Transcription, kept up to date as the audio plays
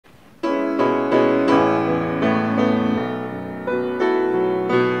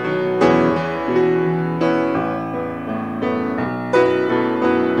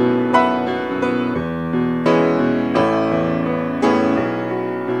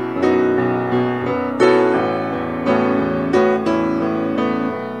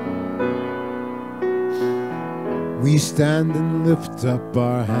stand and lift up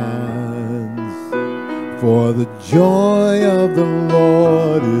our hands, for the joy of the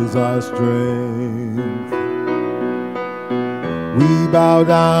Lord is our strength. We bow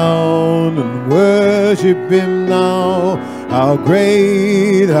down and worship Him now. How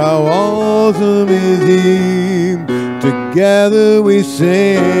great, how awesome is He. Together we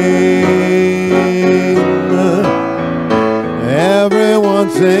sing. Everyone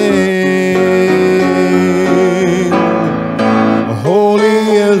sing. Holy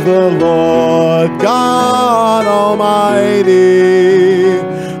is the Lord God Almighty.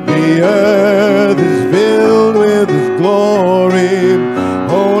 The earth is filled with His glory.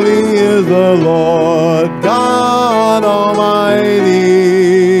 Holy is the Lord God Almighty.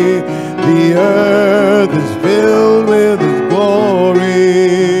 The earth is filled with His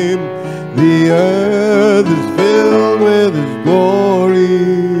glory. The earth is filled with His glory.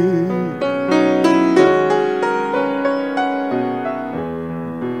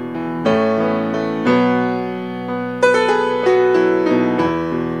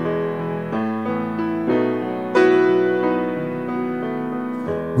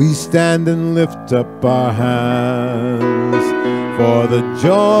 We stand and lift up our hands, for the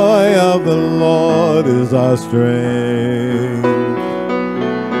joy of the Lord is our strength.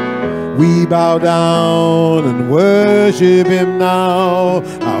 We bow down and worship Him now.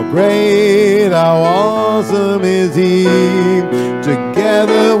 How great, how awesome is He.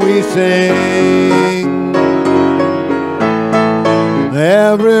 Together we sing.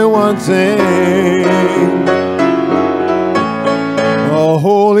 Everyone sing. Oh,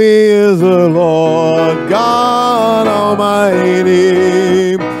 holy is the Lord God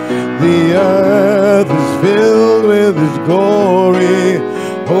Almighty. The earth is filled with His glory.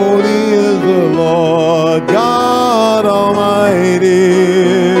 Holy is the Lord God Almighty.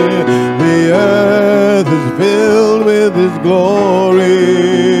 The earth is filled with His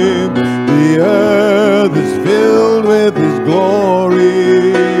glory. The earth is filled with His glory.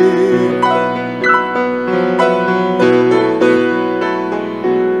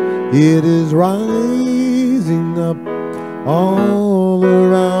 It is rising up all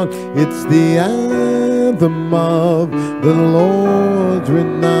around. It's the anthem of the Lord's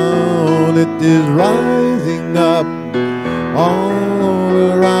renown. It is rising up all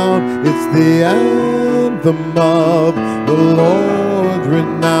around. It's the anthem of the Lord's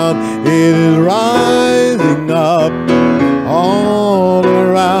renown. It is rising up all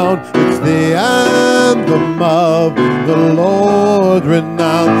around. It's the anthem of the Lord's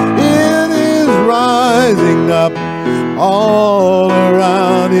renown. It is rising up all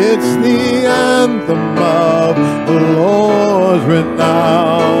around. It's the anthem of the Lord's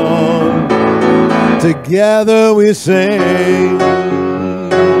renown. Together we sing.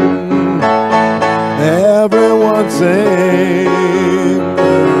 Everyone sing.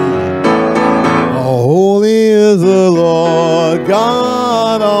 Holy is the Lord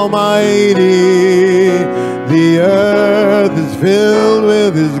God Almighty. The earth is filled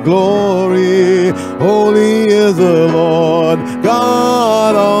with His glory. Holy is the Lord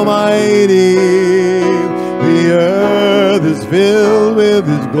God Almighty. The earth is filled with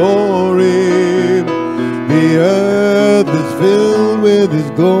His glory. The earth is filled with His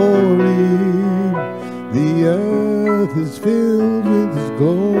glory. The earth is filled with His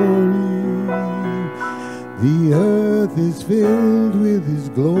glory. The earth is filled with His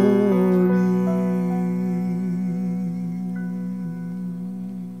glory.